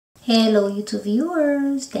Hello YouTube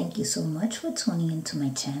viewers, thank you so much for tuning into my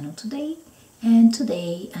channel today. And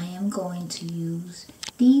today I am going to use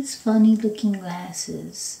these funny looking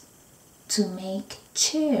glasses to make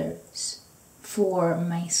chairs for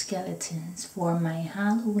my skeletons, for my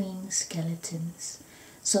Halloween skeletons.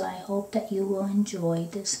 So I hope that you will enjoy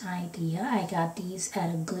this idea. I got these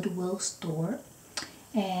at a Goodwill store,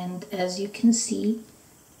 and as you can see,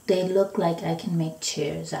 they look like I can make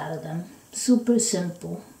chairs out of them. Super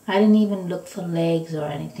simple. I didn't even look for legs or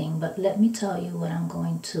anything, but let me tell you what I'm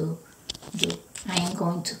going to do. I am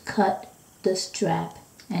going to cut the strap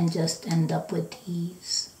and just end up with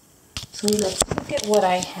these. So let's look at what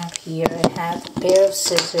I have here. I have a pair of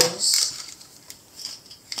scissors,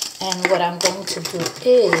 and what I'm going to do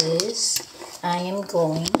is I am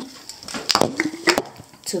going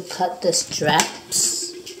to cut the straps.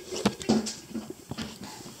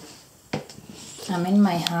 I'm in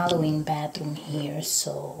my Halloween bathroom here,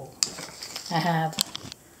 so I have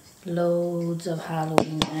loads of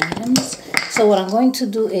Halloween items. So what I'm going to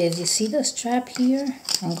do is, you see the strap here?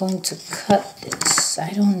 I'm going to cut this.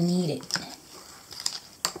 I don't need it.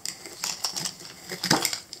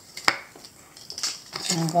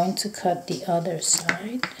 I'm going to cut the other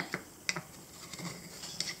side.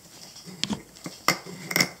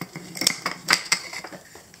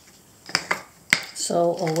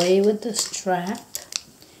 So away with the strap,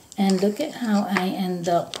 and look at how I end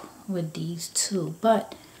up with these two.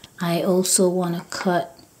 But I also want to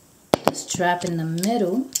cut the strap in the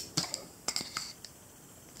middle.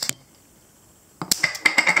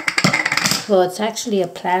 Well, it's actually a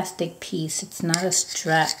plastic piece, it's not a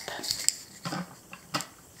strap.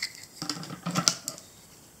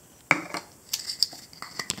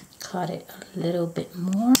 Cut it a little bit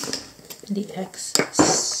more, the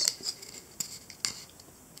excess.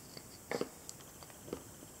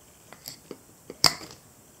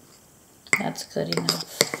 That's good enough.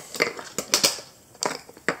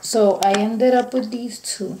 So I ended up with these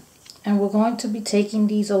two, and we're going to be taking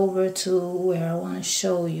these over to where I want to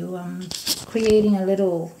show you. I'm creating a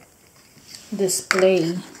little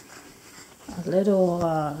display, a little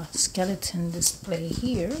skeleton display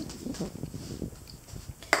here.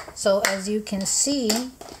 So as you can see,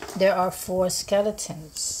 there are 4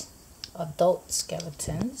 skeletons, adult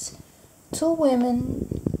skeletons, 2 women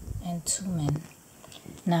and 2 men.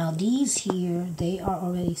 Now these here, they are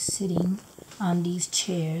already sitting on these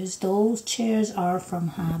chairs. Those chairs are from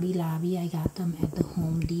Hobby Lobby. I got them at the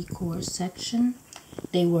home decor section.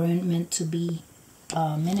 They weren't meant to be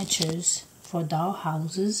miniatures for doll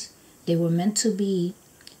houses. They were meant to be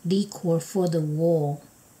decor for the wall.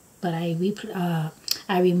 But I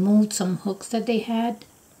removed some hooks that they had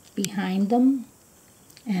behind them,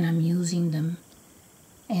 and I'm using them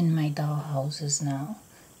in my doll houses now.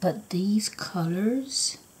 But these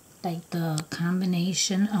colors, like the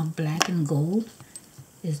combination of black and gold,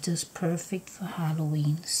 is just perfect for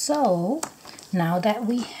Halloween. So now that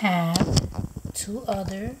we have 2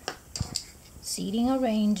 other seating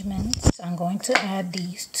arrangements, I'm going to add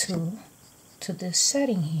these 2 to this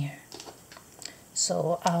setting here.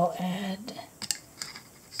 So I'll add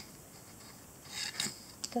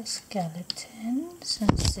the skeletons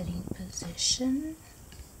in sitting position.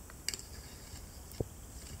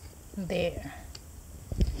 There.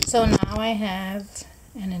 So now I have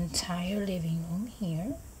an entire living room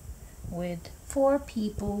here with 4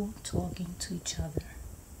 people talking to each other.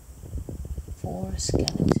 4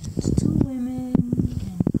 skeletons, 2 women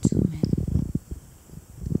and 2 men.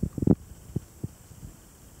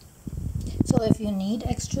 So if you need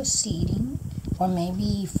extra seating, or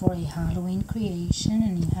maybe for a Halloween creation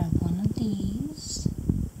and you have one of these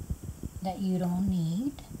that you don't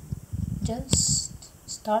need, just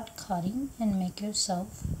start cutting and make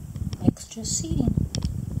yourself extra seating.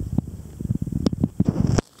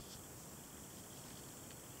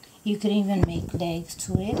 You could even make legs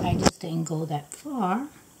to it. I just didn't go that far.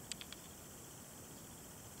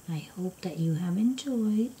 I hope that you have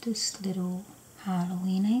enjoyed this little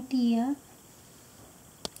Halloween idea.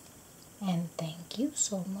 And thank you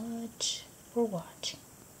so much for watching.